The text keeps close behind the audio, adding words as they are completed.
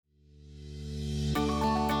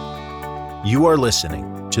You are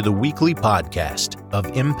listening to the weekly podcast of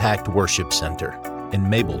Impact Worship Center in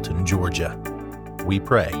Mableton, Georgia. We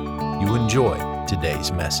pray you enjoy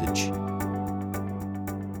today's message.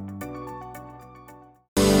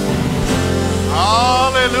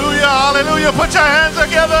 Hallelujah, hallelujah. Put your hands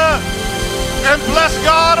together and bless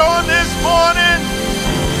God on this morning.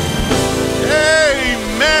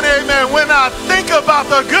 Amen, amen. When I think about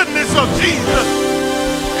the goodness of Jesus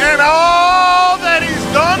and all that he's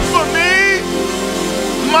done for me,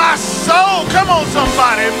 my soul, come on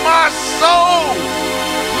somebody, my soul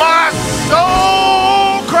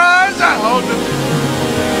cries out,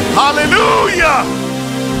 hallelujah.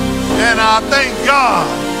 And I thank God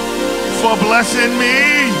for blessing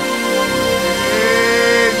me.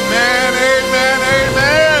 Amen, amen,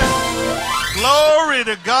 amen. Glory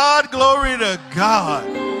to God, glory to God.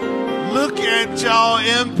 Look at y'all,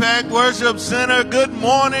 Impact Worship Center. Good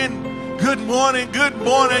morning, good morning, good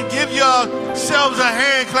morning. Give yourselves a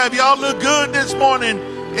hand clap. Y'all look good this morning,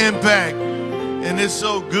 Impact. And it's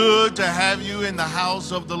so good to have you in the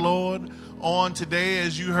house of the Lord on today.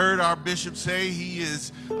 As you heard our bishop say, he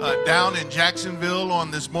is down in Jacksonville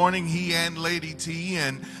on this morning, he and Lady T.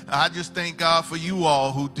 And I just thank God for you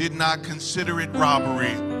all who did not consider it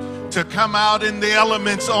robbery to come out in the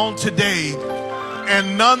elements on today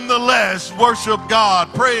and nonetheless worship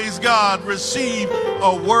God, praise God, receive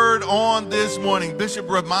a word on this morning. Bishop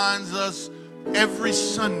reminds us every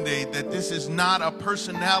Sunday that this is not a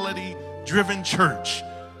personality-driven church,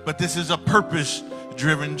 but this is a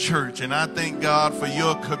purpose-driven church. And I thank God for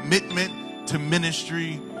your commitment to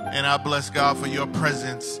ministry, and I bless God for your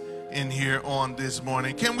presence in here on this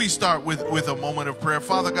morning. Can we start with a moment of prayer?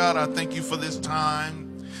 Father God, I thank you for this time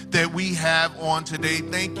that we have on today.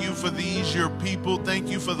 Thank you for these, your people. Thank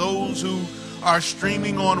you for those who are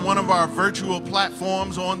streaming on one of our virtual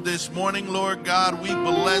platforms on this morning. Lord God, we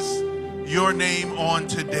bless your name on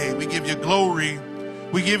today. We give you glory.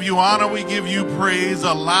 We give you honor. We give you praise.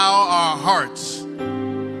 Allow our hearts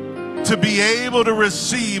to be able to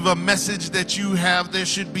receive a message that you have. There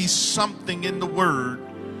should be something in the word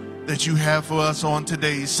that you have for us on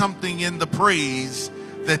today. Something in the praise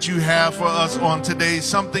that you have for us on today.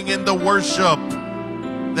 Something in the worship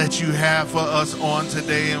that you have for us on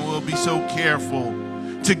today. And we'll be so careful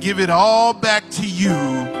to give it all back to you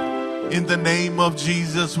in the name of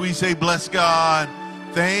Jesus. We say, bless God.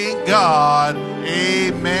 Thank God.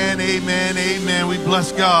 Amen, amen, amen. We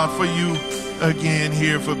bless God for you again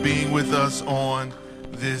here for being with us on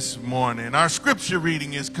this morning. Our scripture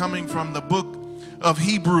reading is coming from the book of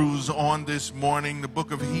Hebrews on this morning, the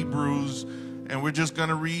book of Hebrews. And we're just going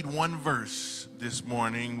to read one verse this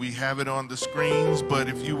morning. We have it on the screens, but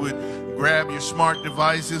if you would grab your smart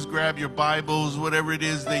devices, grab your Bibles, whatever it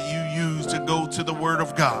is that you use to go to the Word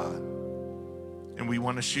of God. And we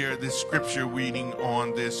want to share this scripture reading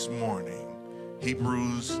on this morning.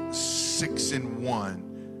 Hebrews 6:1.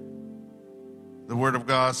 The Word of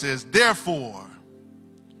God says, therefore,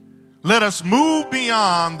 let us move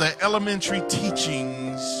beyond the elementary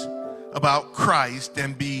teachings about Christ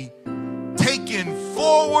and be taken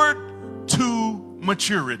forward to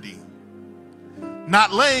maturity,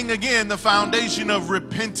 not laying again the foundation of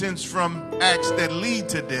repentance from acts that lead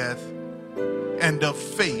to death and of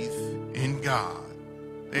faith in God.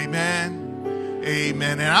 Amen.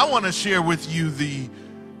 Amen. And I want to share with you the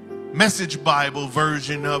Message Bible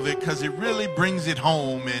version of it because it really brings it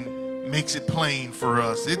home and makes it plain for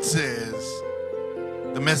us. It says,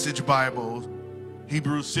 the Message Bible,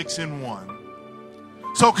 Hebrews 6:1.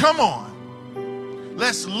 So come on.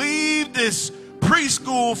 Let's leave this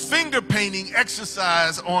preschool finger painting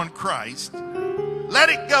exercise on Christ. Let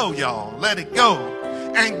it go, y'all. Let it go.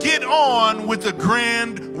 And get on with the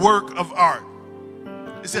grand work of art.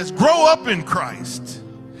 It says, grow up in Christ.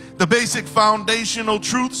 The basic foundational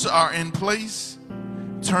truths are in place.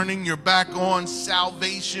 Turning your back on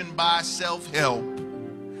salvation by self-help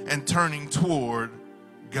and turning toward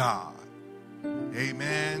God.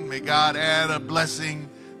 Amen. May God add a blessing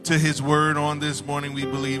to his word on this morning. We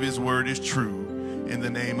believe his word is true. In the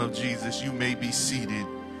name of Jesus, you may be seated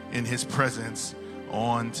in his presence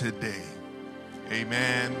on today.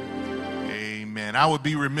 Amen. Amen. I would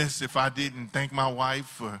be remiss if I didn't thank my wife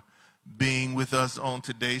for being with us on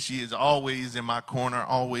today. She is always in my corner,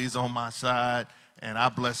 always on my side, and I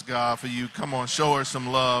bless God for you. Come on, show her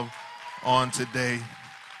some love on today.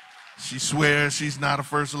 She swears she's not a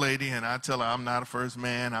first lady, and I tell her I'm not a first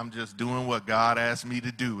man. I'm just doing what God asked me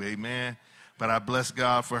to do, amen? But I bless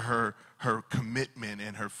God for her commitment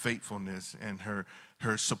and her faithfulness and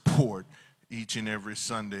her support each and every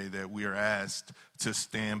Sunday that we are asked to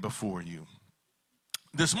stand before you.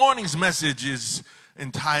 This morning's message is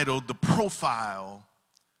entitled The Profile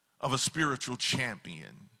of a Spiritual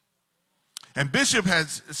Champion. And Bishop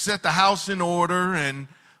has set the house in order and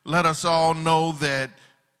let us all know that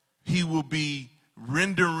he will be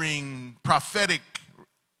rendering prophetic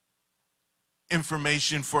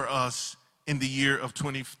information for us in the year of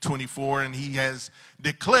 2024, and he has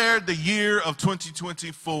declared the year of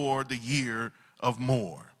 2024 the year of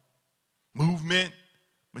more. Movement,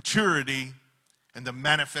 maturity, and the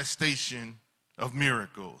manifestation of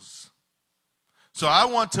miracles. So I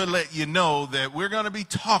want to let you know that we're going to be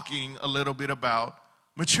talking a little bit about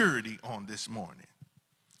maturity on this morning.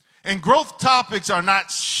 And growth topics are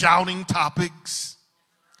not shouting topics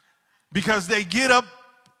because they get up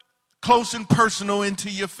close and personal into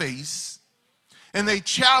your face, and they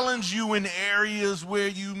challenge you in areas where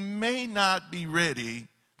you may not be ready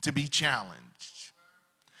to be challenged.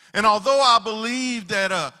 And although I believe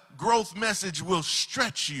that a growth message will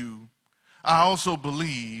stretch you, I also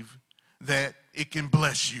believe that it can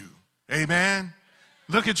bless you. Amen?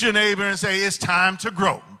 Look at your neighbor and say, it's time to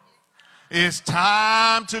grow. It's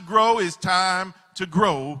time to grow. It's time to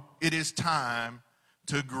grow. It is time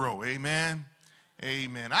to grow. Amen?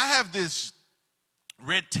 Amen. I have this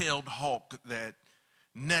red-tailed hawk that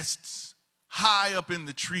nests high up in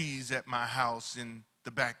the trees at my house in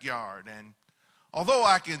the backyard. And although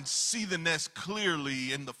I can see the nest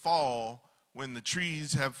clearly in the fall when the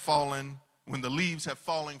trees have fallen, when the leaves have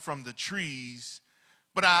fallen from the trees,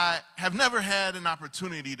 but I have never had an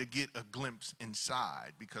opportunity to get a glimpse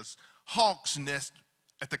inside because hawks nest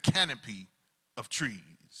at the canopy of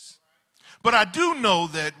trees. But I do know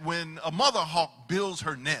that when a mother hawk builds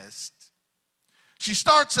her nest, she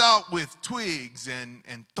starts out with twigs and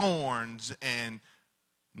thorns and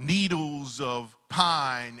needles of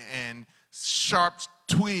pine and sharp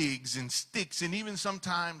twigs and sticks and even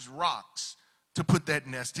sometimes rocks to put that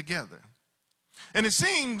nest together. And it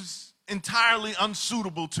seems entirely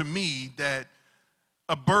unsuitable to me that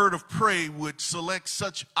a bird of prey would select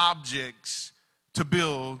such objects to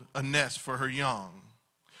build a nest for her young.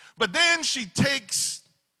 But then she takes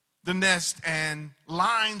the nest and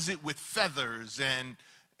lines it with feathers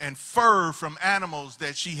and fur from animals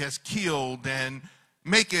that she has killed and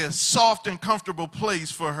make a soft and comfortable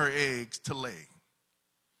place for her eggs to lay.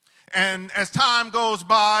 And as time goes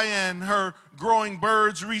by and her growing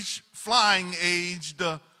birds reach flying age,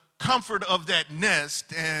 the comfort of that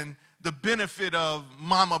nest and the benefit of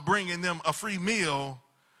mama bringing them a free meal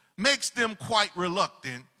makes them quite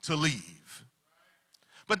reluctant to leave.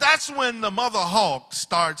 But that's when the mother hawk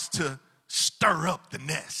starts to stir up the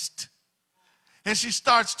nest. And she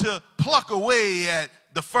starts to pluck away at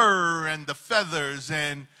the fur and the feathers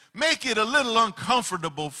and make it a little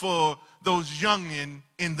uncomfortable for those youngin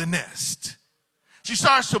in the nest. She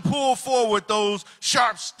starts to pull forward those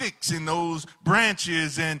sharp sticks and those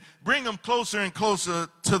branches and bring them closer and closer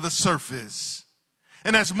to the surface.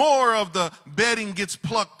 And as more of the bedding gets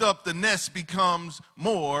plucked up, the nest becomes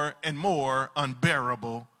more and more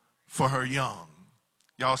unbearable for her young.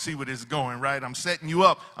 Y'all see where this is going, right? I'm setting you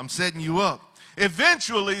up. I'm setting you up.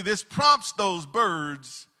 Eventually, this prompts those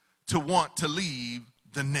birds to want to leave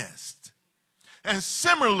the nest. And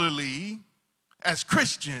similarly, as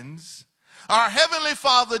Christians, our Heavenly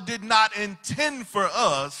Father did not intend for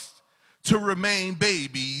us to remain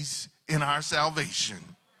babies in our salvation.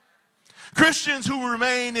 Christians who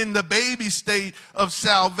remain in the baby state of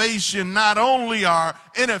salvation not only are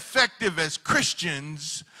ineffective as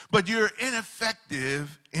Christians, but you're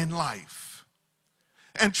ineffective in life.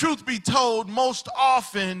 And truth be told, most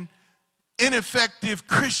often, ineffective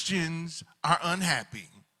Christians are unhappy.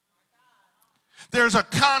 There's a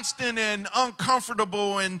constant and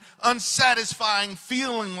uncomfortable and unsatisfying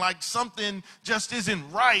feeling like something just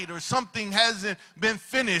isn't right or something hasn't been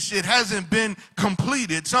finished. It hasn't been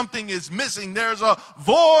completed. Something is missing. There's a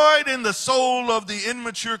void in the soul of the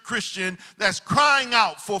immature Christian that's crying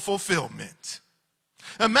out for fulfillment.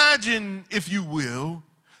 Imagine, if you will,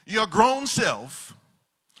 your grown self,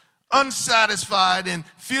 unsatisfied and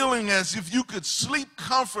feeling as if you could sleep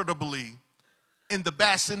comfortably in the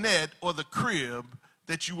bassinet or the crib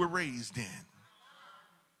that you were raised in.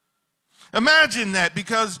 Imagine that,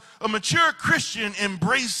 because a mature Christian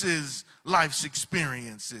embraces life's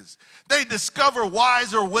experiences. They discover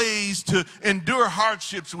wiser ways to endure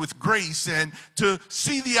hardships with grace and to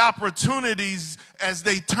see the opportunities as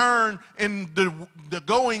they turn in the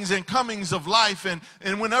goings and comings of life.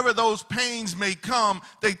 And whenever those pains may come,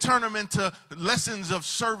 they turn them into lessons of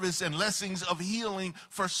service and lessons of healing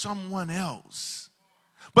for someone else.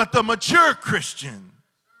 But the mature Christian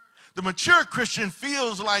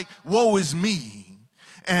feels like, woe is me.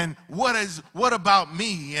 and what about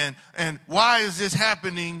me, and why is this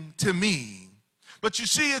happening to me? But you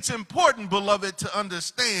see, it's important, beloved, to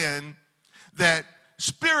understand that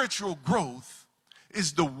spiritual growth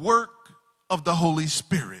is the work of the Holy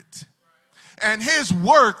Spirit. And his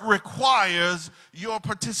work requires your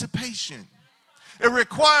participation. It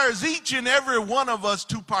requires each and every one of us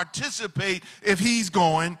to participate if he's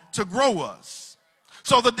going to grow us.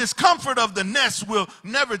 So the discomfort of the nest will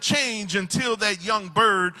never change until that young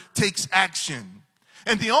bird takes action.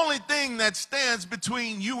 And the only thing that stands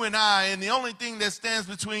between you and I, and the only thing that stands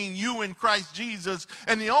between you and Christ Jesus,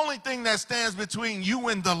 and the only thing that stands between you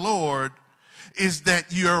and the Lord is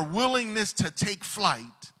that your willingness to take flight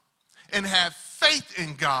and have faith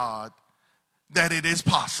in God that it is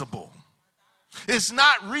possible. It's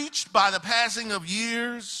not reached by the passing of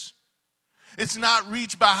years. It's not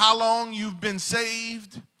reached by how long you've been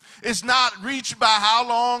saved. It's not reached by how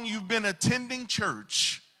long you've been attending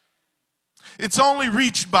church. It's only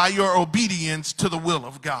reached by your obedience to the will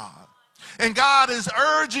of God. And God is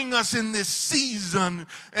urging us in this season,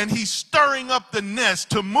 and he's stirring up the nest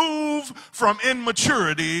to move from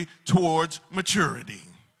immaturity towards maturity.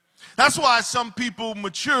 That's why some people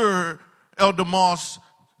mature, Elder Moss,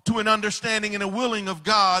 to an understanding and a willing of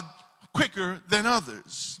God quicker than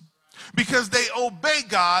others, because they obey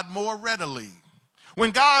God more readily.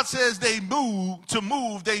 When God says they move,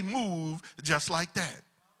 they move just like that.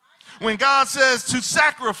 When God says to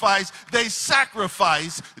sacrifice, they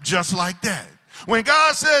sacrifice just like that. When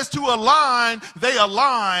God says to align, they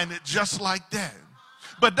align just like that.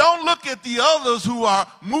 But don't look at the others who are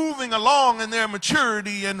moving along in their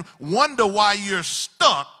maturity and wonder why you're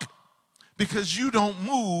stuck, because you don't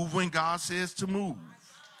move when God says to move.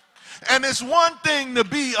 And it's one thing to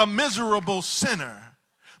be a miserable sinner,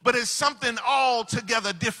 but it's something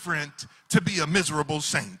altogether different to be a miserable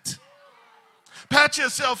saint. Pat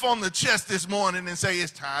yourself on the chest this morning and say,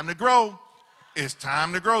 it's time to grow. It's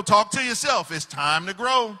time to grow. Talk to yourself. It's time to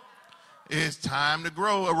grow. It's time to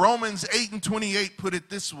grow. Romans 8:28 put it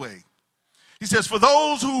this way. He says, for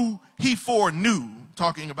those who he foreknew,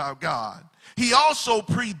 talking about God, he also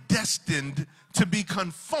predestined to be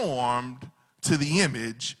conformed to the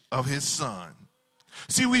image of his son.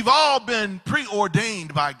 See, we've all been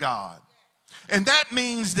preordained by God. And that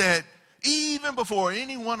means that even before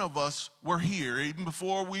any one of us were here, even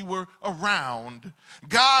before we were around,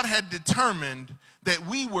 God had determined that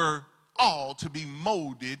we were all to be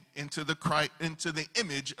molded into the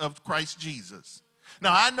image of Christ Jesus.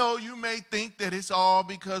 Now, I know you may think that it's all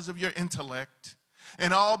because of your intellect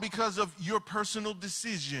and all because of your personal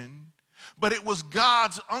decision, but it was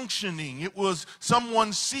God's unctioning. It was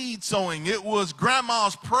someone's seed sowing. It was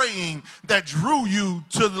grandma's praying that drew you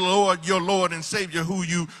to the Lord, your Lord and Savior, who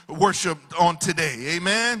you worship on today.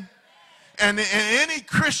 Amen? And any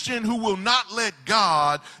Christian who will not let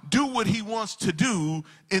God do what he wants to do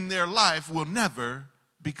in their life will never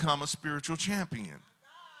become a spiritual champion.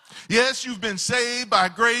 Yes, you've been saved by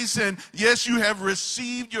grace, and yes, you have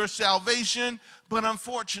received your salvation, but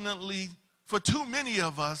unfortunately, for too many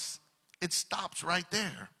of us, it stops right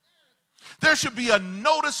there. There should be a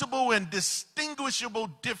noticeable and distinguishable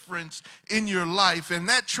difference in your life, and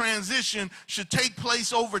that transition should take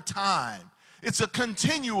place over time. It's a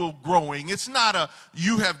continual growing. It's not a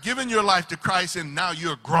you have given your life to Christ and now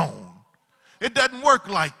you're grown. It doesn't work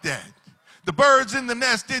like that. The birds in the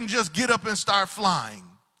nest didn't just get up and start flying.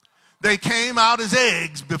 They came out as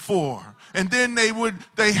eggs before, and then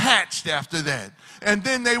they hatched after that, and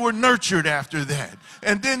then they were nurtured after that,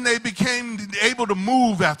 and then they became able to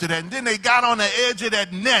move after that, and then they got on the edge of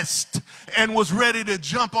that nest and was ready to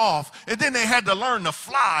jump off, and then they had to learn to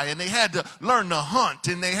fly, and they had to learn to hunt,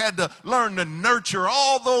 and they had to learn to nurture.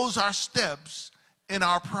 All those are steps in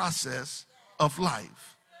our process of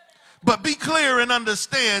life. But be clear and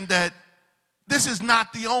understand that this is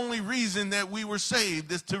not the only reason that we were saved,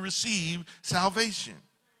 is to receive salvation.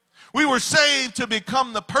 We were saved to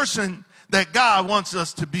become the person that God wants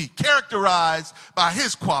us to be, characterized by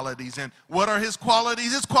his qualities. And what are his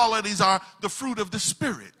qualities? His qualities are the fruit of the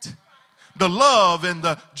Spirit. The love and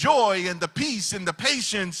the joy and the peace and the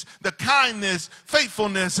patience, the kindness,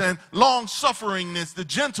 faithfulness and long-sufferingness, the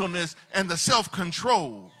gentleness and the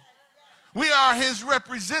self-control. We are his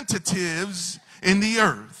representatives in the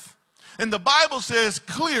earth. And the Bible says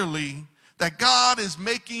clearly that God is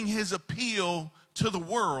making his appeal to the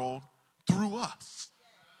world through us.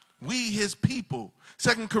 We, his people.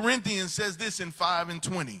 2 Corinthians says this in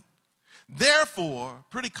 5:20. Therefore,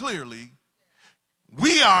 pretty clearly,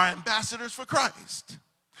 we are ambassadors for Christ.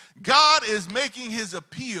 God is making his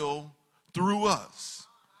appeal through us.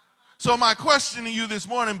 So my question to you this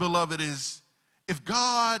morning, beloved, is if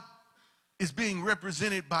God is being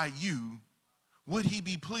represented by you, would he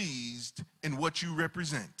be pleased in what you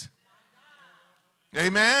represent?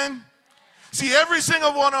 Amen? See, every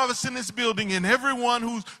single one of us in this building and everyone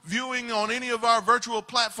who's viewing on any of our virtual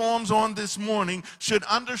platforms on this morning should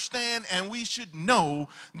understand, and we should know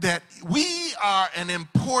that we are an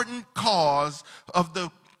important cause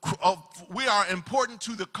we are important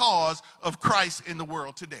to the cause of Christ in the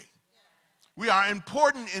world today. We are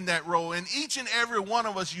important in that role, and each and every one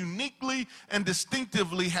of us uniquely and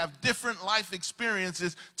distinctively have different life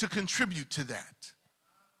experiences to contribute to that.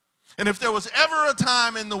 And if there was ever a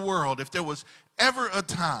time in the world,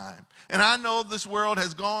 and I know this world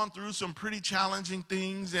has gone through some pretty challenging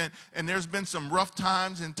things, and there's been some rough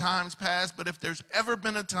times in times past, but if there's ever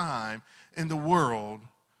been a time in the world,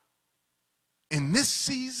 in this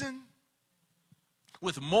season,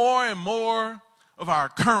 with more and more of our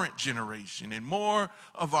current generation and more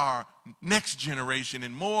of our next generation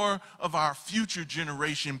and more of our future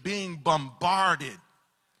generation being bombarded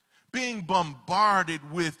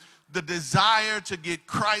with the desire to get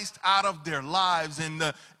Christ out of their lives and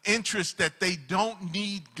the interest that they don't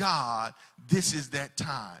need God, this is that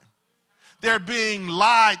time. They're being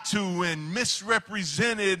lied to and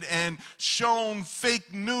misrepresented and shown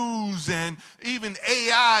fake news, and even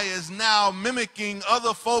AI is now mimicking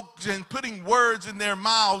other folks and putting words in their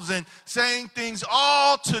mouths and saying things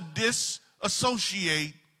all to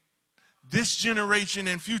disassociate this generation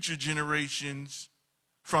and future generations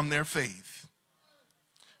from their faith.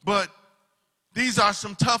 But these are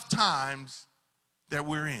some tough times that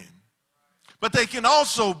we're in. But they can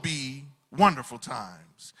also be wonderful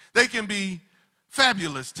times. They can be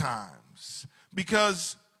fabulous times,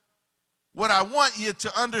 because what I want you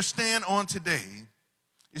to understand on today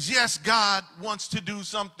is, yes, God wants to do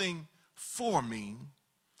something for me,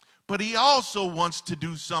 but he also wants to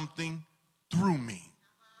do something through me,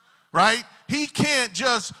 right? He can't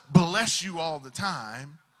just bless you all the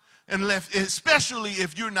time, especially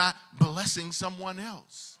if you're not blessing someone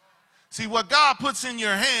else. See, what God puts in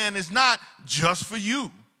your hand is not just for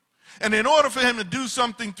you. And in order for him to do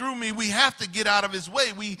something through me, we have to get out of his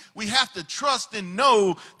way. We have to trust and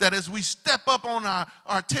know that as we step up on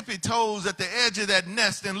our tippy toes at the edge of that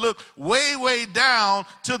nest and look way, way down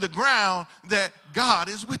to the ground, that God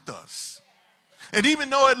is with us. And even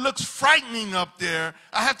though it looks frightening up there,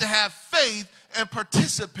 I have to have faith and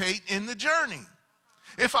participate in the journey.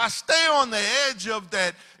 If I stay on the edge of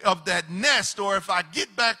that nest, or if I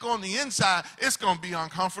get back on the inside, it's going to be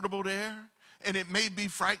uncomfortable there. And it may be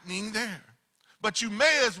frightening there. But you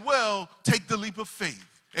may as well take the leap of faith.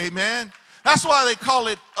 Amen? That's why they call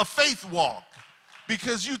it a faith walk.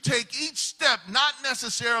 Because you take each step not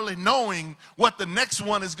necessarily knowing what the next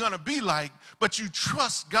one is going to be like, but you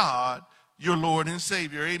trust God, your Lord and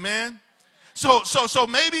Savior. Amen? So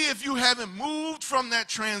maybe if you haven't moved from that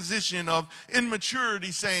transition of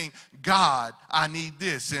immaturity, saying, God, I need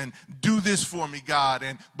this, and do this for me, God,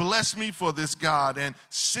 and bless me for this, God, and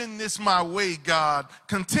send this my way, God,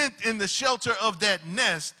 content in the shelter of that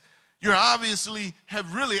nest, you obviously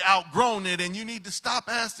have really outgrown it, and you need to stop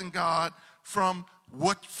asking God for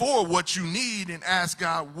what you need and ask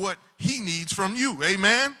God what he needs from you.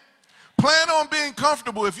 Amen? Plan on being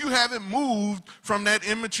comfortable if you haven't moved from that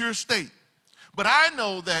immature state. But I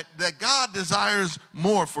know that God desires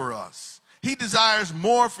more for us. He desires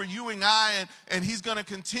more for you and I, and he's going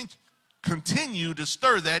to continue to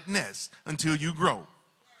stir that nest until you grow.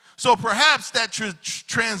 So perhaps that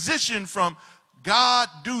transition from God,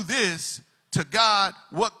 do this, to God,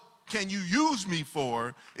 what can you use me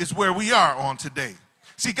for, is where we are on today.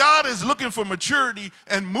 See, God is looking for maturity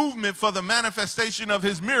and movement for the manifestation of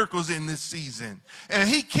his miracles in this season. And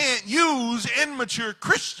he can't use immature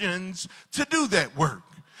Christians to do that work.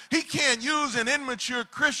 He can't use an immature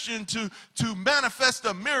Christian to manifest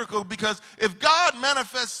a miracle, because if God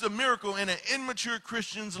manifests a miracle in an immature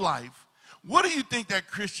Christian's life, what do you think that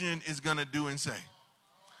Christian is going to do and say?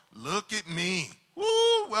 Look at me. Woo,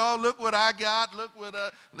 well, look what I got. Look what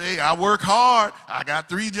I work hard. I got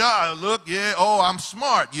 3 jobs. Look, yeah, oh, I'm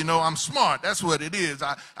smart. You know, I'm smart. That's what it is.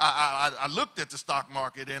 I looked at the stock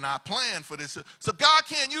market and I planned for this. So God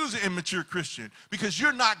can't use an immature Christian, because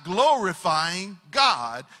you're not glorifying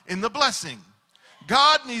God in the blessing.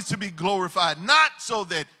 God needs to be glorified, not so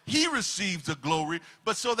that he receives the glory,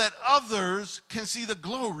 but so that others can see the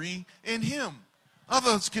glory in him.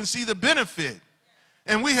 Others can see the benefit.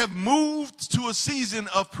 And we have moved to a season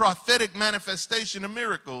of prophetic manifestation of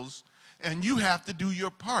miracles, and you have to do your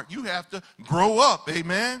part. You have to grow up,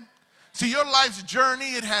 amen? See, your life's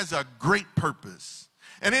journey, it has a great purpose.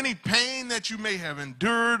 And any pain that you may have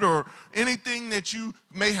endured or anything that you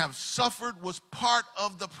may have suffered was part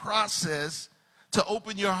of the process to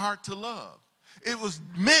open your heart to love. It was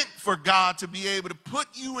meant for God to be able to put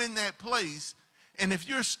you in that place. And if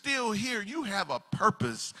you're still here, you have a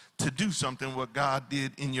purpose to do something what God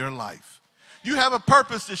did in your life. You have a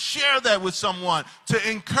purpose to share that with someone,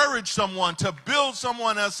 to encourage someone, to build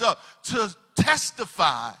someone else up, to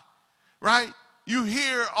testify, right? You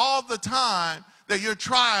hear all the time that your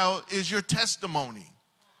trial is your testimony.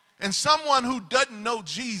 And someone who doesn't know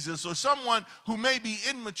Jesus or someone who may be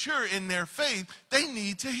immature in their faith, they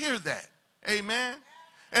need to hear that. Amen?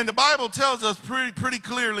 And the Bible tells us pretty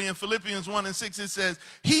clearly in Philippians 1:6, it says,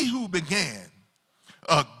 he who began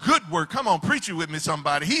a good work, come on, preach it with me,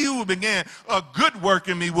 somebody. He who began a good work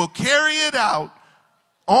in me will carry it out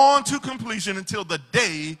on to completion until the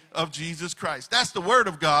day of Jesus Christ. That's the word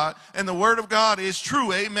of God, and the word of God is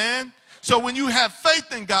true, amen? So when you have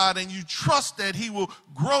faith in God and you trust that he will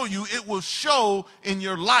grow you, it will show in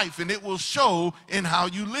your life and it will show in how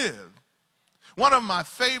you live. One of my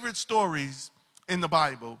favorite stories in the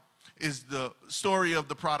Bible is the story of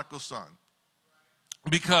the prodigal son.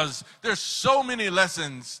 Because there's so many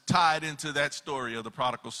lessons tied into that story of the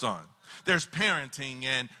prodigal son. There's parenting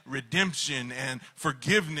and redemption and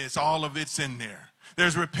forgiveness, all of it's in there.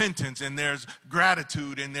 There's repentance and there's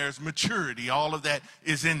gratitude and there's maturity, all of that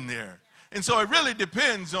is in there. And so it really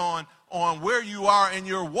depends on where you are in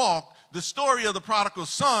your walk. The story of the prodigal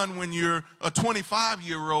son when you're a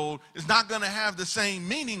 25-year-old is not going to have the same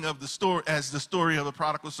meaning of the story as the story of the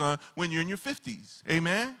prodigal son when you're in your 50s.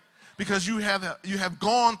 Amen? Because you have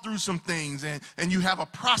gone through some things and you have a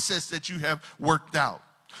process that you have worked out.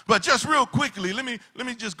 But just real quickly, let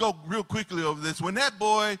me just go real quickly over this. When that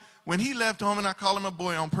boy, when he left home, and I call him a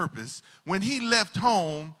boy on purpose, when he left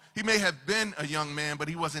home, he may have been a young man, but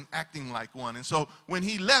he wasn't acting like one. And so when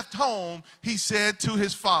he left home, he said to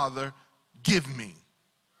his father, give me.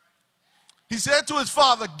 He said to his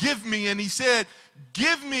father, give me, and he said,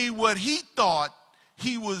 give me what he thought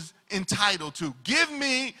he was entitled to. Give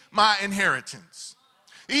me my inheritance.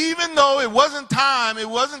 Even though it wasn't time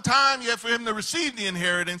yet for him to receive the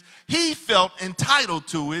inheritance, he felt entitled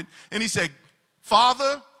to it. And he said,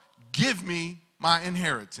 Father, give me my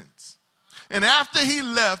inheritance. And after he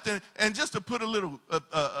left, and just to put a little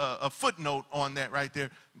a footnote on that right there,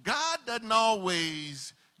 God doesn't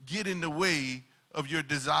always get in the way of your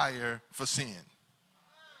desire for sin.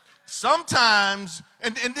 Sometimes,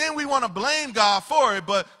 and then we want to blame God for it,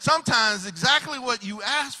 but sometimes exactly what you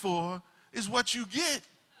ask for is what you get.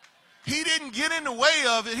 He didn't get in the way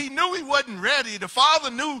of it. He knew he wasn't ready. The father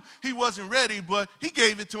knew he wasn't ready, but he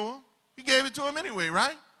gave it to him. He gave it to him anyway,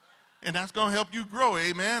 right? And that's going to help you grow,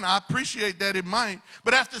 amen? I appreciate that it might.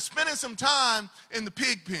 But after spending some time in the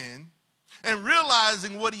pig pen and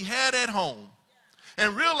realizing what he had at home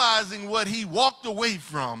and realizing what he walked away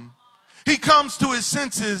from, he comes to his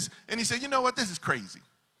senses and he said, you know what, this is crazy.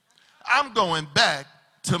 I'm going back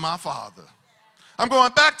to my father. I'm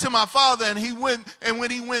going back to my father. And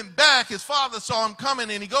when he went back, his father saw him coming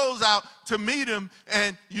and he goes out to meet him.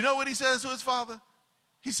 And you know what he says to his father?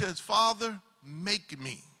 He says, Father, make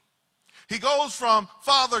me. He goes from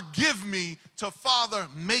Father, give me to Father,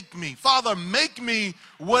 make me. Father, make me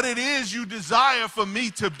what it is you desire for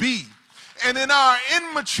me to be. And in our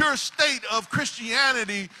immature state of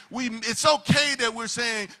Christianity, it's okay that we're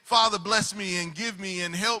saying, Father, bless me and give me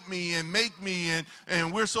and help me and make me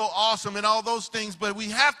and we're so awesome and all those things. But we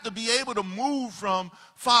have to be able to move from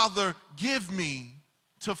Father, give me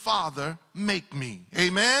to Father, make me.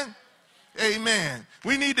 Amen? Amen.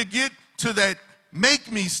 We need to get to that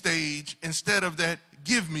make me stage instead of that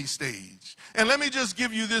give me stage. And let me just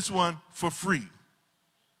give you this one for free.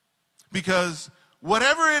 Because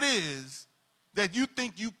whatever it is that you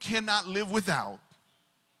think you cannot live without,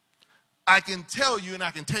 I can tell you, and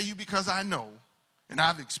I can tell you because I know, and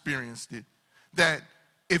I've experienced it, that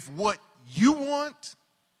if what you want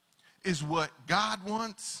is what God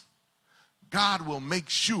wants, God will make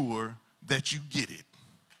sure that you get it.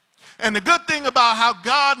 And the good thing about how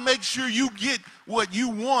God makes sure you get what you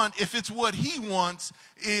want, if it's what he wants,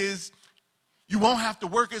 is you won't have to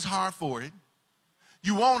work as hard for it.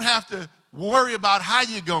 You won't have to worry about how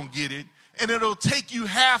you're going to get it. And it'll take you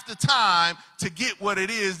half the time to get what it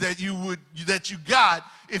is that you got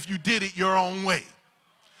if you did it your own way.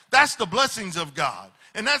 That's the blessings of God.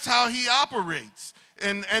 And that's how he operates.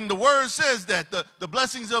 And the word says that the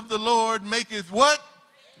blessings of the Lord maketh what?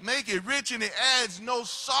 Make it rich, and it adds no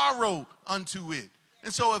sorrow unto it.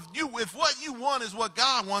 And so if what you want is what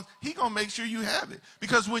God wants, he's going to make sure you have it.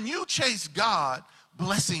 Because when you chase God,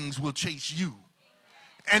 blessings will chase you.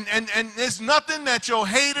 And there's nothing that your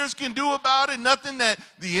haters can do about it, nothing that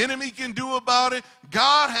the enemy can do about it.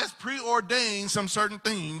 God has preordained some certain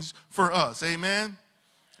things for us. Amen?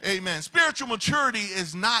 Amen. Spiritual maturity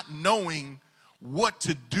is not knowing what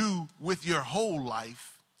to do with your whole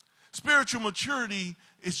life. Spiritual maturity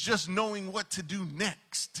is just knowing what to do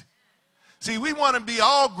next. See, we want to be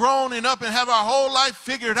all grown and up and have our whole life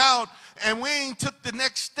figured out, and we ain't took the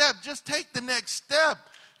next step. Just take the next step.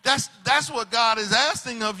 That's what God is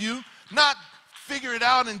asking of you, not figure it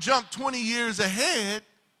out and jump 20 years ahead.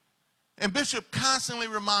 And Bishop constantly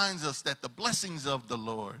reminds us that the blessings of the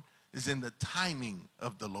Lord is in the timing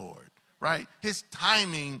of the Lord, right? His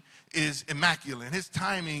timing is immaculate. His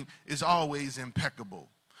timing is always impeccable.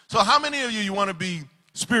 So how many of you want to be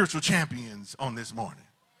spiritual champions on this morning?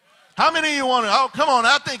 How many of you want to? Oh, come on.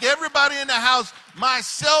 I think everybody in the house,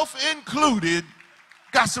 myself included,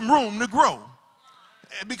 got some room to grow.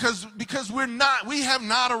 Because we have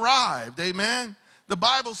not arrived. Amen. The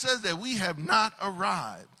Bible says that we have not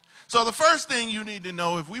arrived. So the first thing you need to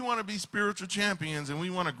know, if we want to be spiritual champions and we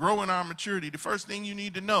want to grow in our maturity, the first thing you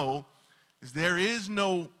need to know is there is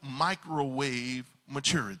no microwave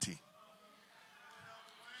maturity.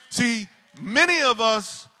 See, many of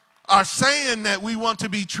us are saying that we want to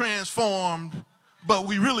be transformed, but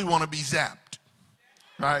we really want to be zapped,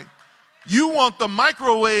 right? You want the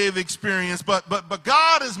microwave experience, but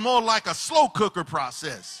God is more like a slow cooker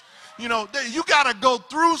process. You know, you got to go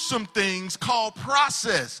through some things called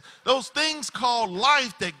process. Those things called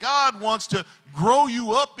life that God wants to grow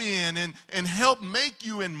you up in and help make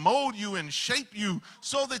you and mold you and shape you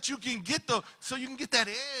so that you can get that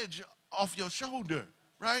edge off your shoulder,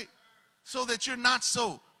 right? So that you're not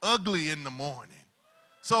so ugly in the morning.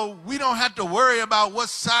 So we don't have to worry about what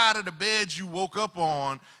side of the bed you woke up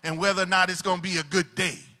on and whether or not it's going to be a good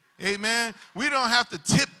day. Amen. We don't have to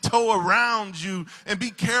tiptoe around you and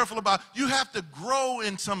be careful about. You have to grow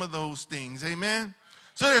in some of those things. Amen.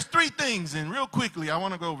 So there's three things, and real quickly, I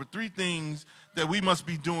want to go over three things that we must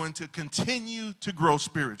be doing to continue to grow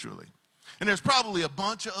spiritually. And there's probably a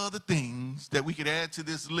bunch of other things that we could add to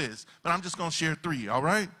this list, but I'm just going to share three, all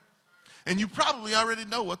right? And you probably already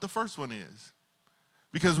know what the first one is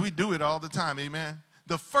because we do it all the time, amen?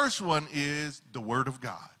 The first one is the Word of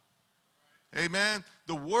God. Amen.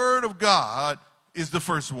 The Word of God is the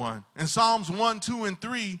first one. And Psalms 1, 2, and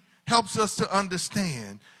 3 helps us to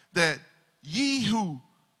understand that ye who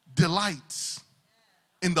delights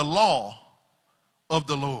in the law of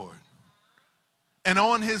the Lord and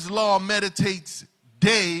on his law meditates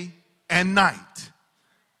day and night.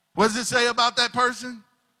 What does it say about that person?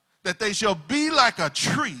 That they shall be like a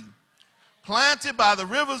tree planted by the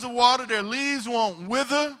rivers of water. Their leaves won't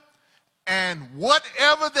wither, and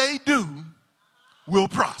whatever they do will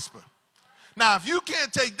prosper. Now, if you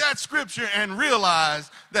can't take that scripture and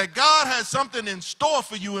realize that God has something in store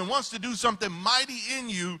for you and wants to do something mighty in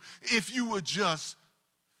you, if you would just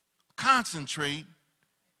concentrate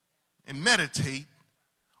and meditate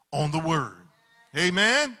on the Word.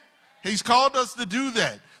 Amen? He's called us to do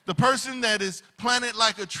that. The person that is planted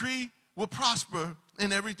like a tree will prosper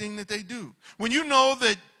in everything that they do. When you know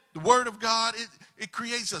that the Word of God, it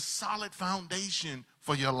creates a solid foundation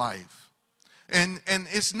for your life. And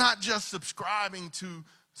it's not just subscribing to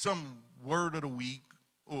some word of the week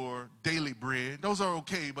or daily bread. Those are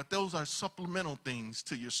okay, but those are supplemental things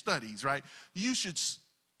to your studies, right? You should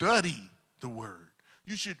study the Word.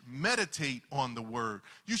 You should meditate on the Word.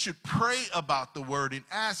 You should pray about the Word and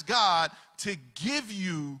ask God to give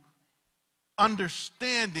you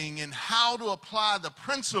understanding in how to apply the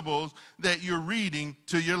principles that you're reading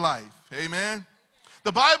to your life. Amen?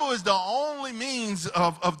 The Bible is the only means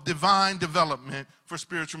of divine development for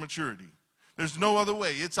spiritual maturity. There's no other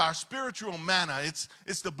way. It's our spiritual manna.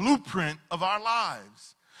 It's the blueprint of our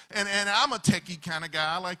lives. And I'm a techie kind of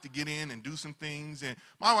guy. I like to get in and do some things. And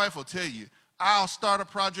my wife will tell you, I'll start a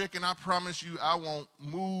project and I promise you I won't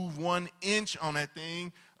move 1 inch on that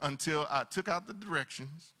thing until I took out the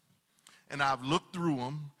directions and I've looked through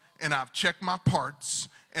them and I've checked my parts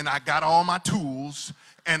and I got all my tools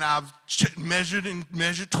and I've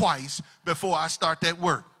measured twice before I start that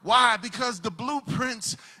work. Why? Because the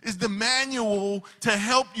blueprints is the manual to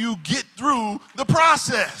help you get through the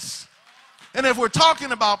process. And if we're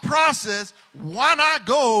talking about process, why not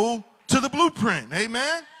go to the blueprint?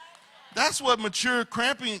 Amen? That's what mature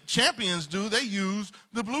champions do. They use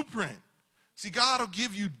the blueprint. See, God will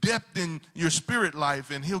give you depth in your spirit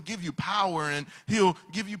life, and he'll give you power, and he'll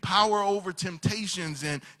give you power over temptations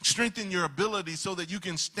and strengthen your ability so that you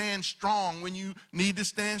can stand strong when you need to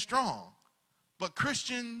stand strong. But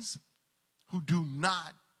Christians who do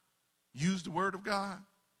not use the Word of God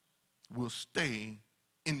will stay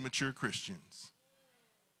immature Christians.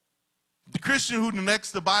 The Christian who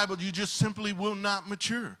neglects the Bible, you just simply will not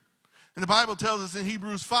mature. And the Bible tells us in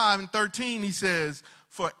Hebrews 5:13, he says,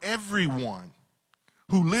 for everyone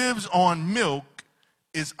who lives on milk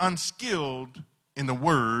is unskilled in the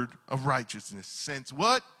word of righteousness, since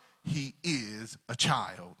what? He is a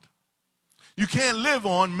child. You can't live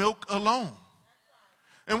on milk alone.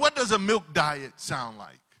 And what does a milk diet sound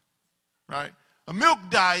like? Right? A milk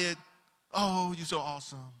diet, oh, you're so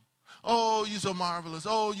awesome. Oh, you're so marvelous.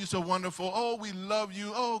 Oh, you're so wonderful. Oh, we love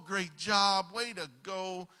you. Oh, great job. Way to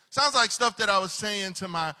go. Sounds like stuff that I was saying to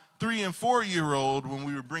my 3- and 4-year-old when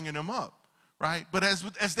we were bringing them up, right? But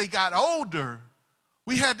as they got older,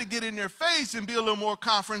 we had to get in their face and be a little more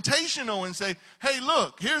confrontational and say, hey,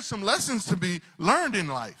 look, here's some lessons to be learned in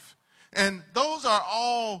life. And those are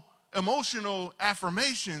all emotional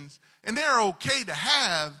affirmations, and they're okay to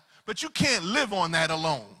have, but you can't live on that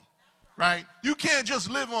alone. Right? You can't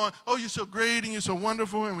just live on, oh, you're so great and you're so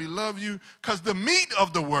wonderful and we love you, because the meat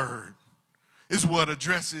of the word is what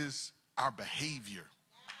addresses our behavior,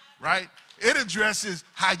 right? It addresses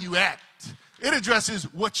how you act. It addresses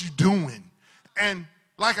what you're doing. And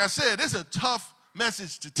like I said, it's a tough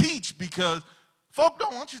message to teach because folk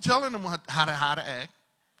don't want you telling them how to act.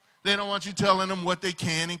 They don't want you telling them what they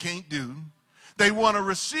can and can't do. They want to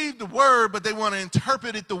receive the word, but they want to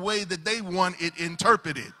interpret it the way that they want it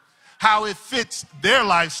interpreted. How it fits their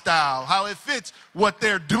lifestyle, how it fits what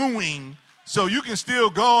they're doing. So you can still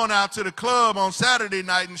go on out to the club on Saturday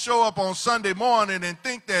night and show up on Sunday morning and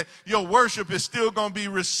think that your worship is still going to be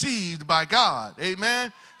received by God.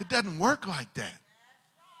 Amen? It doesn't work like that.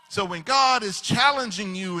 So when God is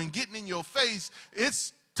challenging you and getting in your face,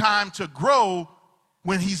 it's time to grow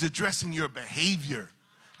when he's addressing your behavior,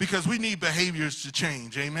 because we need behaviors to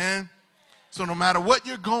change. Amen? So no matter what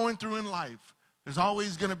you're going through in life, there's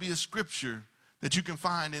always going to be a scripture that you can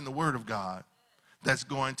find in the Word of God that's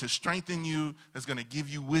going to strengthen you, that's going to give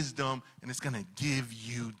you wisdom, and it's going to give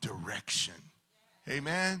you direction.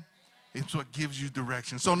 Amen? It's what gives you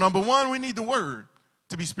direction. So number one, we need the Word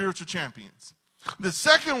to be spiritual champions. The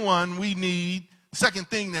second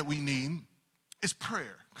thing that we need is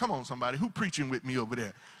prayer. Come on, somebody. Who preaching with me over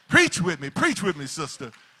there? Preach with me,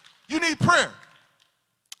 sister. You need prayer,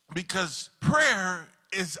 because prayer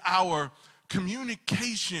is our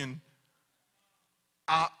communication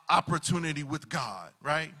opportunity with God,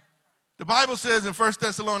 right? The Bible says in 1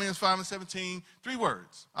 Thessalonians 5:17, 3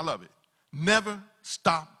 words. I love it. Never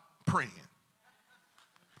stop praying.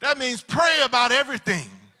 That means pray about everything.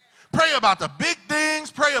 Pray about the big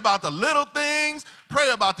things. Pray about the little things. Pray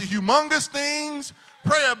about the humongous things.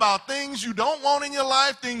 Pray about things you don't want in your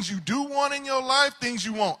life, things you do want in your life, things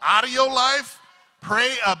you want out of your life.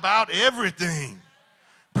 Pray about everything.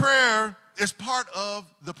 Prayer is part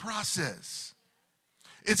of the process.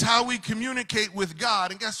 It's how we communicate with God.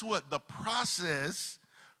 And guess what? The process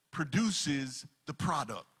produces the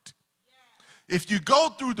product. If you go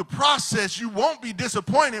through the process, you won't be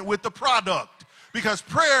disappointed with the product, because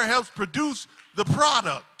prayer helps produce the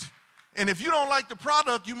product. And if you don't like the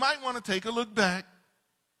product, you might want to take a look back,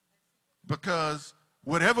 because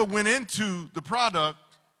whatever went into the product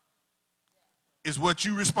is what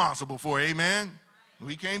you're responsible for. Amen?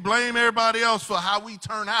 We can't blame everybody else for how we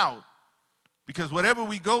turn out, because whatever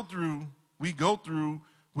we go through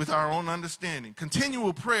with our own understanding.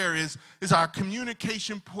 Continual prayer is our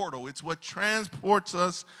communication portal. It's what transports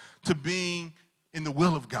us to being in the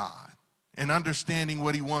will of God and understanding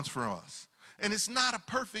what he wants from us. And it's not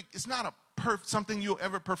something you'll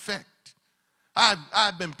ever perfect.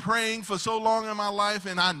 I've been praying for so long in my life,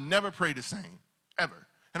 and I never pray the same, ever.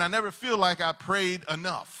 And I never feel like I prayed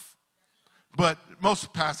enough. But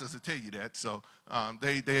most pastors will tell you that, so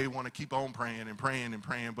they want to keep on praying and praying and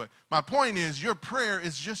praying. But my point is, your prayer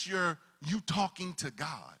is just you talking to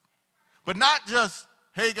God. But not just,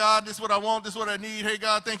 hey, God, this is what I want, this is what I need. Hey,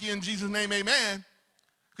 God, thank you in Jesus' name, amen.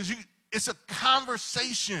 Because it's a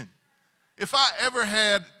conversation. If I ever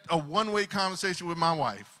had a one-way conversation with my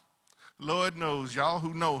wife, Lord knows, y'all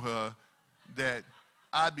who know her, that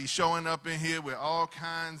I'd be showing up in here with all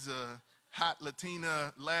kinds of hot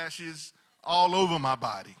Latina lashes all over my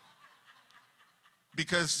body,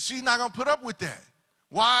 because she's not going to put up with that.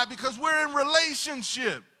 Why? Because we're in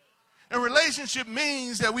relationship. And relationship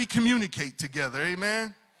means that we communicate together.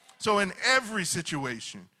 Amen? So in every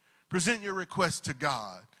situation, present your request to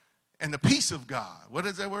God, and the peace of God, what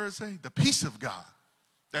does that word say? The peace of God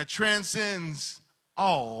that transcends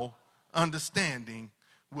all understanding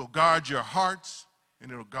will guard your hearts,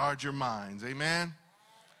 and it'll guard your minds. Amen?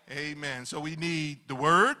 Amen. So we need the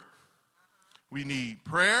word, we need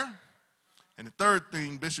prayer, And the third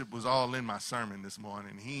thing, Bishop was all in my sermon this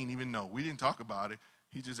morning. He didn't even know. We didn't talk about it.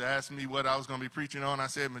 He just asked me what I was going to be preaching on. I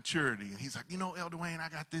said maturity. And he's like, you know, Elder Wayne, I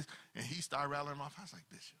got this. And he started rattling him off. I was like,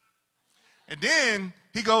 Bishop. And then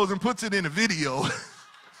he goes and puts it in a video.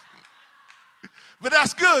 But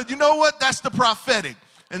that's good. You know what? That's the prophetic.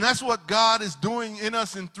 And that's what God is doing in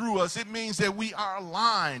us and through us. It means that we are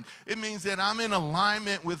aligned. It means that I'm in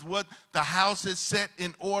alignment with what the house has set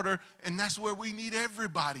in order. And that's where we need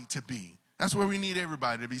everybody to be. That's where we need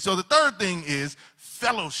everybody to be. So the third thing is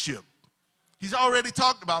fellowship. He's already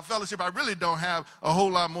talked about fellowship. I really don't have a whole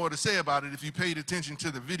lot more to say about it if you paid attention to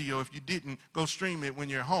the video. If you didn't, go stream it when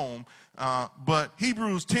you're home. But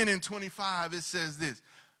Hebrews 10 and 25, it says this: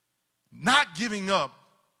 not giving up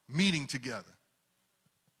meeting together,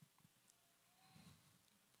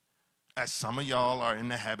 as some of y'all are in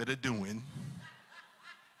the habit of doing.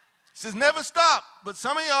 It says never stop, but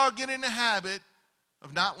some of y'all get in the habit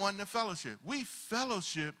of not wanting to fellowship. We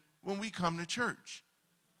fellowship when we come to church.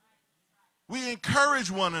 We encourage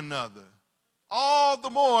one another, all the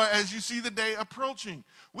more as you see the day approaching.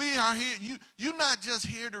 We are here. You're not just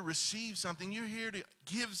here to receive something. You're here to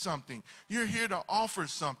give something. You're here to offer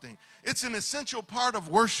something. It's an essential part of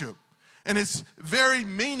worship. And the very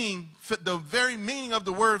meaning of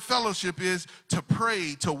the word fellowship is to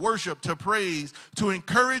pray, to worship, to praise, to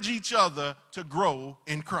encourage each other to grow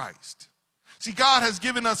in Christ. See, God has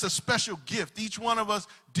given us a special gift. Each one of us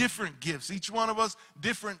different gifts. Each one of us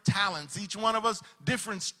different talents. Each one of us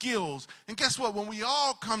different skills. And guess what? When we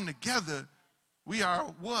all come together, we are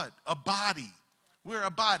what? A body. We're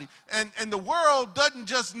a body. And the world doesn't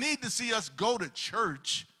just need to see us go to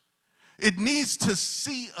church. It needs to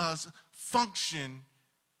see us function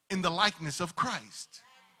in the likeness of Christ,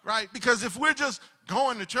 right? Because if we're just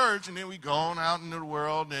going to church and then we go on out into the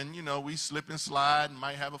world and, you know, we slip and slide and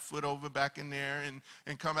might have a foot over back in there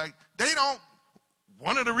and come back,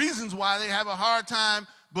 one of the reasons why they have a hard time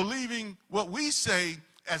believing what we say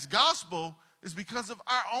as gospel is because of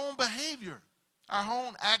our own behavior, our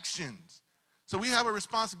own actions. So we have a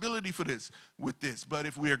responsibility with this. But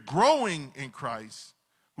if we're growing in Christ,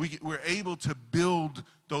 we're able to build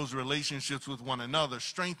those relationships with one another,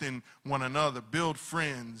 strengthen one another, build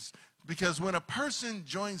friends. Because when a person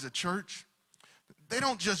joins a church, they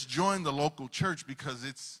don't just join the local church because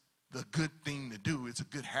it's the good thing to do. It's a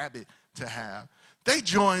good habit to have. They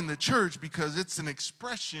join the church because it's an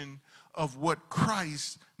expression of what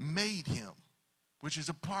Christ made him, which is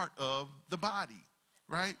a part of the body,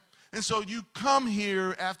 right? And so you come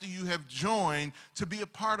here after you have joined to be a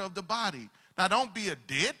part of the body. Now, don't be a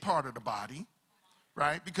dead part of the body,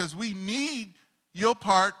 right? Because we need your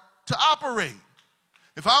part to operate.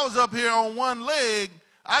 If I was up here on one leg,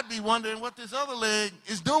 I'd be wondering what this other leg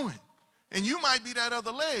is doing. And you might be that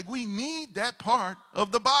other leg. We need that part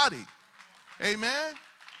of the body. Amen?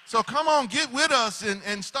 So come on, get with us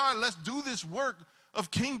and start. Let's do this work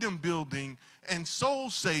of kingdom building and soul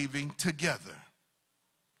saving together.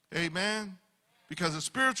 Amen? Because a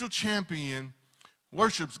spiritual champion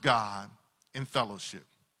worships God in fellowship.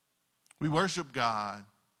 We worship God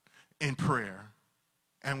in prayer,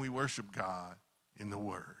 and we worship God in the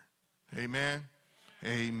word. Amen?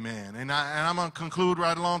 Amen. And I'm going to conclude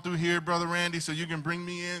right along through here, Brother Randy, so you can bring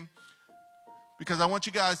me in, because I want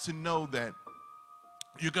you guys to know that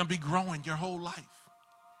you're going to be growing your whole life.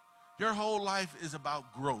 Your whole life is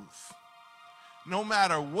about growth. No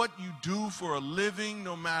matter what you do for a living,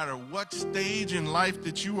 no matter what stage in life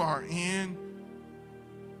that you are in,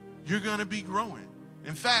 you're going to be growing.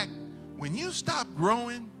 In fact, when you stop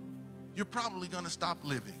growing, you're probably going to stop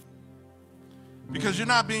living, because you're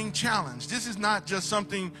not being challenged. This is not just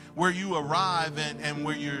something where you arrive and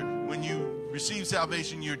when you receive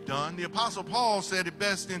salvation, you're done. The Apostle Paul said it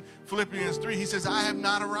best in Philippians 3. He says, I have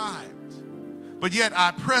not arrived, but yet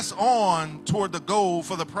I press on toward the goal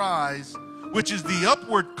for the prize, which is the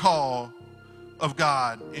upward call of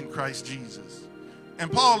God in Christ Jesus.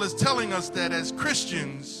 And Paul is telling us that as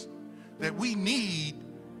Christians, that we need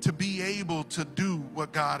to be able to do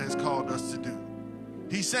what God has called us to do.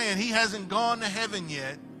 He's saying he hasn't gone to heaven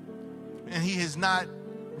yet, and he has not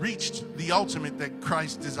reached the ultimate that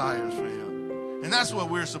Christ desires for him. And that's what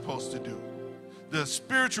we're supposed to do. The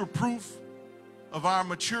spiritual proof of our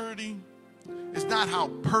maturity is not how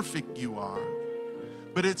perfect you are,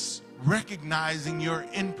 but it's recognizing your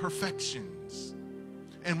imperfections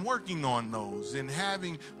and working on those and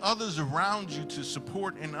having others around you to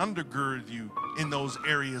support and undergird you in those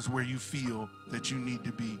areas where you feel that you need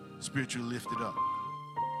to be spiritually lifted up.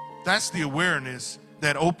 That's the awareness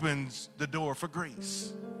that opens the door for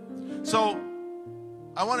grace. So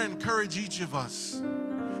I want to encourage each of us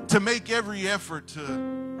to make every effort to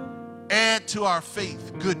add to our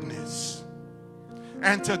faith goodness,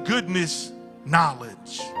 and to goodness,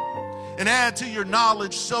 knowledge. And add to your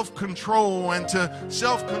knowledge self-control, and to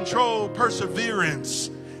self-control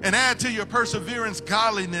perseverance. And add to your perseverance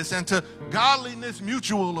godliness, and to godliness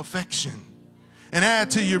mutual affection. And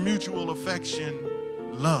add to your mutual affection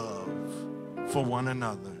love for one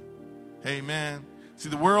another. Amen. See,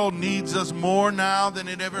 the world needs us more now than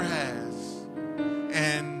it ever has.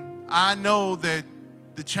 And I know that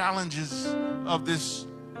the challenges of this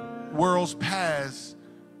world's past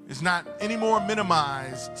is not any more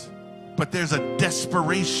minimized, but there's a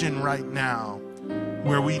desperation right now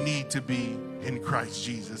where we need to be in Christ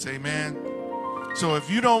Jesus. Amen. So if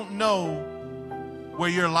you don't know where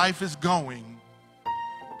your life is going,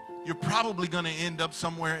 you're probably going to end up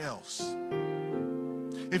somewhere else.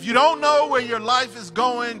 If you don't know where your life is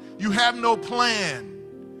going, you have no plan.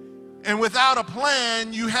 And without a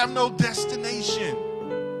plan, you have no destination.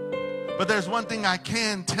 But there's one thing I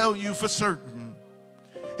can tell you for certain,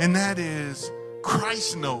 and that is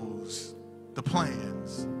Christ knows the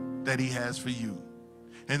plans that he has for you.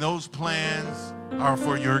 And those plans are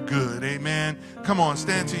for your good. Amen. Come on,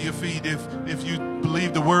 stand to your feet if you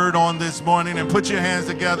believe the word on this morning, and put your hands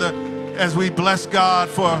together as we bless God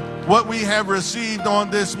for what we have received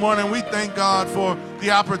on this morning. We thank God for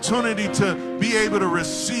the opportunity to be able to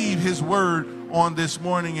receive his word on this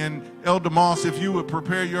morning. And Elder Moss, if you would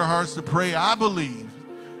prepare your hearts to pray, I believe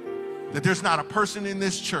that there's not a person in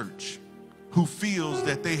this church who feels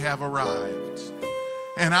that they have arrived.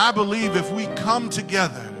 And I believe if we come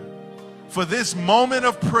together for this moment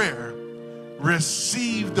of prayer,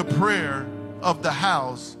 receive the prayer of the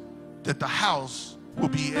house, that the house will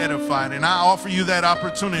be edified. And I offer you that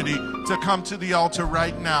opportunity to come to the altar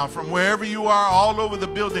right now from wherever you are all over the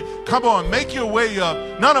building. Come on, make your way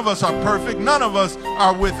up. None of us are perfect. None of us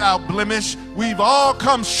are without blemish. We've all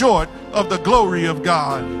come short of the glory of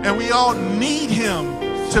God, and we all need him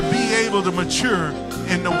to be able to mature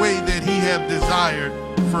in the way that he have desired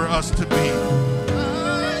for us to be.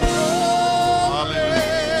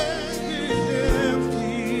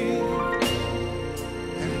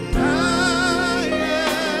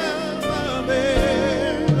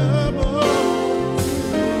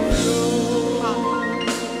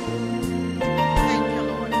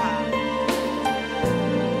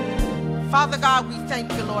 Father God, we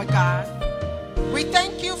thank you, Lord God. We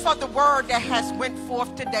thank you for the word that has went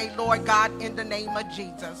forth today, Lord God, in the name of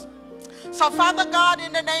Jesus. So, Father God,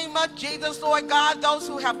 in the name of Jesus, Lord God, those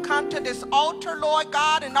who have come to this altar, Lord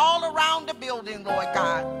God, and all around the building, Lord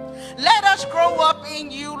God, let us grow up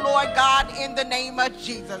in you, Lord God, in the name of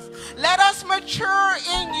Jesus. Let us mature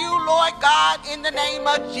in you, Lord God, in the name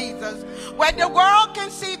of Jesus, where the world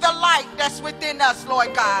can see the light that's within us,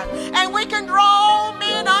 Lord God, and we can draw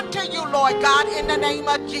men unto you, Lord God, in the name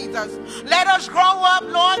of Jesus. Let us grow up,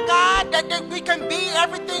 Lord God, that we can be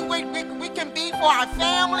everything we can be for our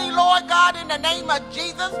family, Lord God, in the name of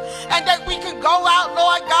Jesus, and that we can go out,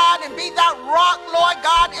 Lord God, and be that rock, Lord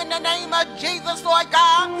God, in the name of Jesus, Lord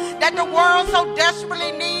God, that the world so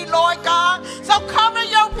desperately need, Lord God. So cover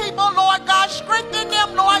your people, Lord God. Strengthen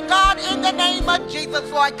them, Lord God, in the name of Jesus,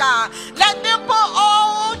 Lord God. Let them put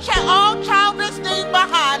all childish things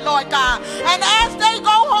behind, Lord God. And as they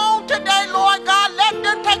go home today, Lord God, let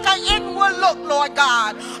them take an inward look, Lord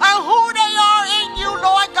God, on who they are in you,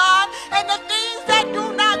 Lord God, and the things that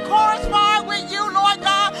do not correspond with you, Lord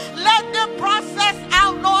God, let them process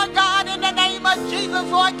out, Lord God, in the name of Jesus,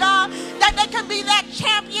 Lord God, that they can be that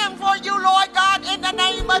champion for you, Lord God, in the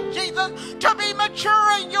name of Jesus, to be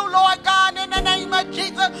mature in you, Lord God, in the name of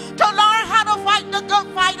Jesus, to learn how to fight the good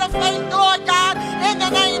fight of faith, Lord God, in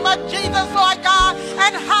the name of Jesus, Lord God,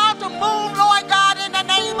 and how to move, Lord God, in the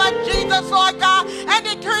name of Jesus, Lord God, and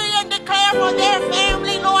decree and declare for their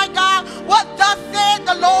family, Lord God, what thus said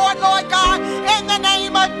the Lord, Lord God, in the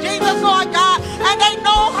name of Jesus, Lord God, and they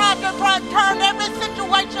know how to turn every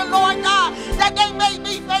situation, Lord God, that they may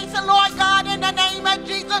be facing, Lord God, in the name of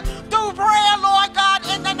Jesus, through prayer, Lord God,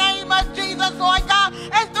 in the name of Jesus, Lord God,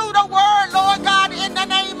 and through the word, Lord God, in the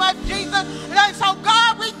name of Jesus. And so,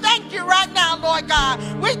 God, we thank you right now, Lord God.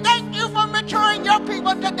 We thank you for maturing your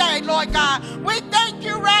people today, Lord God. We thank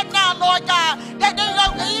you right now, Lord God, that they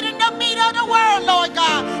are eating the meat of the word, Lord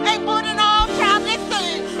God, and putting on childish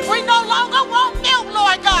things. We no longer want milk,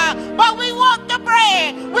 Lord God, but we want the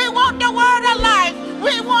bread. We want the word of life.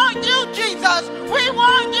 We want you, Jesus. We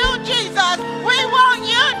want you, Jesus.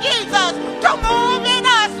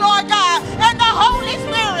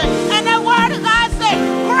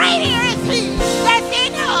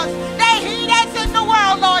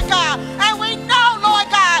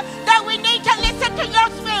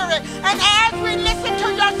 we listen to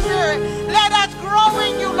your spirit. Let us grow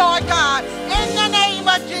in you, Lord God, in the name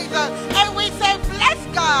of Jesus. And we say, bless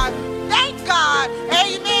God. Thank God.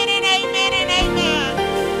 Amen and amen and amen.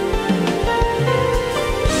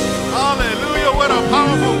 Hallelujah. What a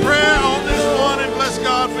powerful prayer on this morning. Bless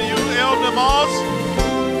God for you, Elder Moss.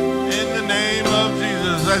 In the name of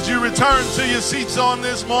Jesus. As you return to your seats on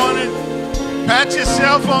this morning, pat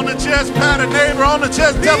yourself on the chest, pat a neighbor on the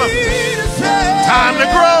chest, tell them, time to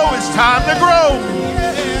grow, it's time to grow.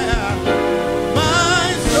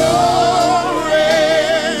 My storage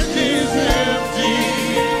is empty,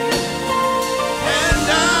 and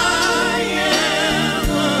I am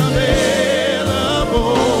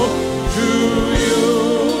available to you.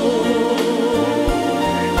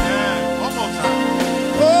 Amen. One more time.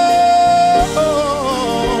 Oh,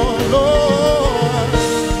 Lord.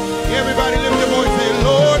 Everybody lift your voice and say,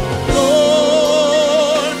 Lord,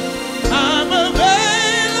 Lord, I'm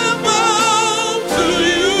available to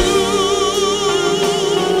you.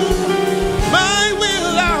 My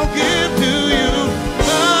will I'll give to you.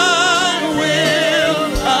 My will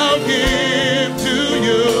I'll give to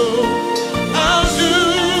you. I'll do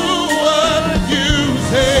what you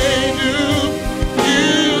say do.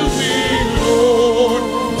 Use me, Lord,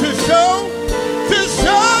 to show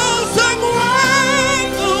someone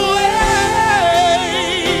the way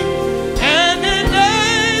and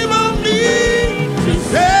enable me to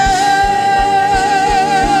say,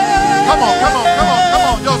 Come on.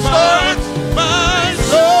 Your storage. my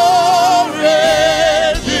storage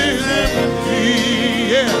is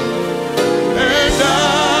empty, yeah, and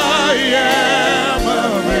I am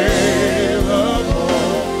available.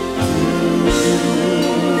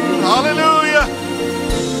 Hallelujah.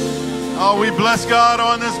 Oh, we bless God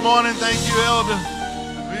on this morning. Thank you, Elder.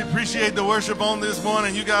 We appreciate the worship on this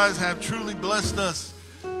morning. You guys have truly blessed us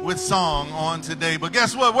with song on today. But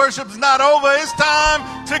guess what? Worship's not over. It's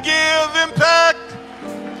time to give impact.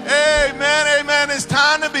 Amen, amen. It's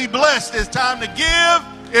time to be blessed. It's time to give.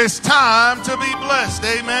 It's time to be blessed.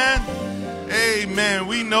 Amen. Amen.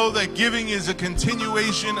 We know that giving is a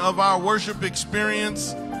continuation of our worship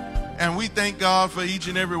experience. And we thank God for each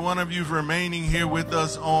and every one of you for remaining here with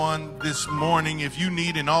us on this morning. If you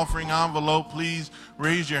need an offering envelope, please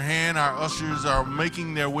raise your hand. Our ushers are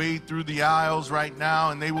making their way through the aisles right now,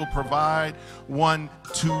 and they will provide one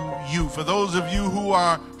to you. For those of you who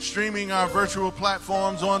are streaming our virtual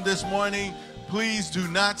platforms on this morning, please do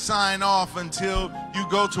not sign off until you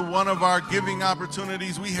go to one of our giving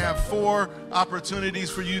opportunities. We have 4 opportunities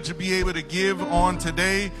for you to be able to give on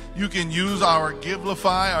today. You can use our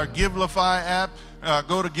Givelify app.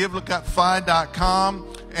 Go to givelify.com,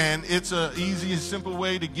 and it's an easy and simple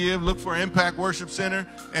way to give. Look for Impact Worship Center,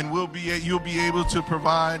 and you'll be able to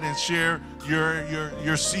provide and share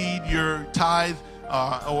your seed, your tithe,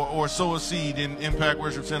 or sow a seed in Impact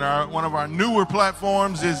Worship Center. One of our newer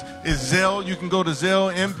platforms is Zelle. You can go to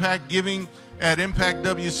Zelle Impact Giving at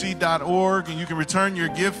impactwc.org, and you can return your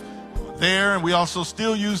gift there. And we also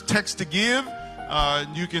still use text to give.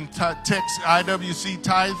 You can text IWC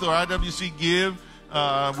Tithe or IWC Give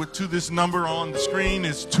to this number on the screen.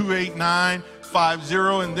 It's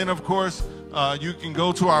 28950. And then, of course, you can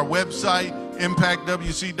go to our website,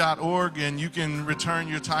 impactwc.org, and you can return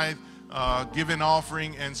your tithe, give an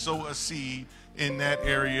offering, and sow a seed in that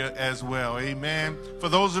area as well. Amen. For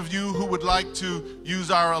those of you who would like to use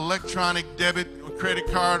our electronic debit or credit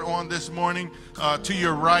card on this morning, to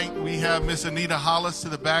your right, we have Miss Anita Hollis to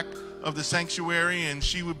the back of the sanctuary, and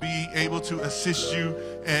she would be able to assist you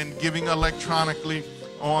in giving electronically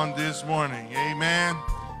on this morning. Amen.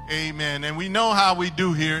 Amen. And we know how we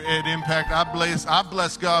do here at Impact. I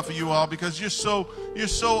bless God for you all, because you're so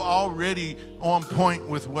already on point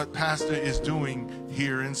with what Pastor is doing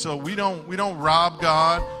here. And so we don't rob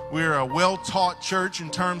God. We're a well-taught church in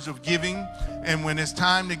terms of giving. And when it's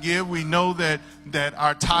time to give, we know that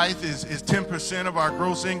our tithe is 10% of our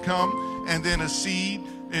gross income, and then a seed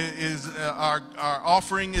is our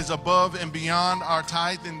offering is above and beyond our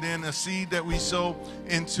tithe, and then a seed that we sow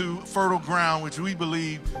into fertile ground, which we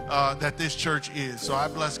believe that this church is. So I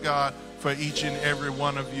bless God for each and every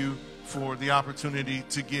one of you for the opportunity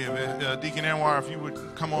to give. Deacon Anwar, if you would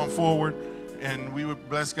come on forward, and we would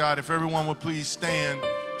bless God if everyone would please stand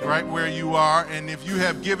right where you are. And if you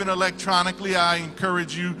have given electronically, I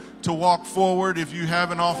encourage you to walk forward. If you have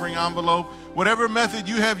an offering envelope, whatever method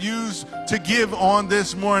you have used to give on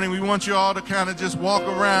this morning, we want you all to kind of just walk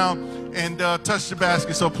around and touch the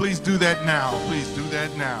basket. So please do that now. Please do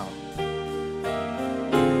that now.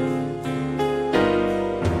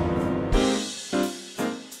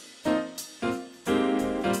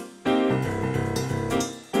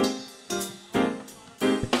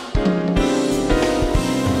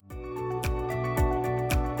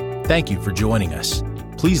 Thank you for joining us.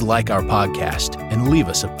 Please like our podcast and leave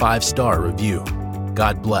us a 5-star review.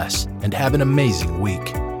 God bless and have an amazing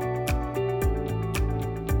week.